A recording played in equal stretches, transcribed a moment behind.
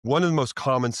One of the most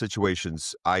common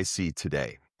situations I see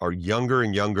today are younger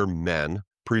and younger men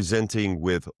presenting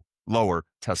with lower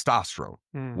testosterone.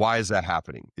 Mm. Why is that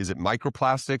happening? Is it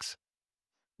microplastics?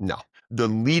 No. The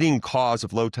leading cause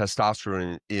of low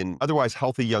testosterone in otherwise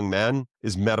healthy young men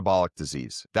is metabolic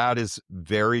disease. That is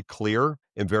very clear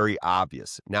and very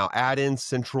obvious. Now, add in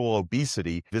central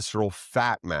obesity, visceral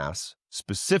fat mass.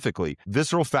 Specifically,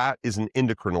 visceral fat is an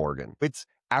endocrine organ. It's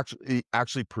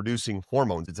actually producing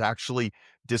hormones. It's actually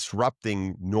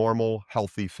disrupting normal,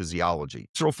 healthy physiology.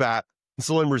 Visceral fat,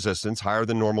 insulin resistance, higher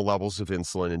than normal levels of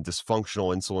insulin and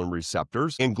dysfunctional insulin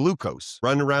receptors, and glucose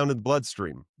running around in the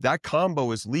bloodstream. That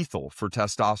combo is lethal for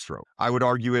testosterone. I would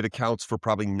argue it accounts for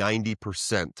probably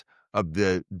 90% of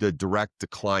the direct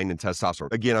decline in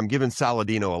testosterone. Again, I'm giving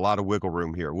Saladino a lot of wiggle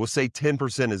room here. We'll say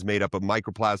 10% is made up of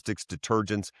microplastics,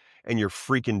 detergents, and your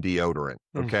freaking deodorant,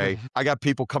 okay? I got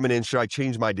people coming in, should I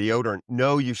change my deodorant?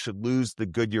 No, you should lose the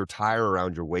Goodyear tire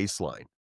around your waistline.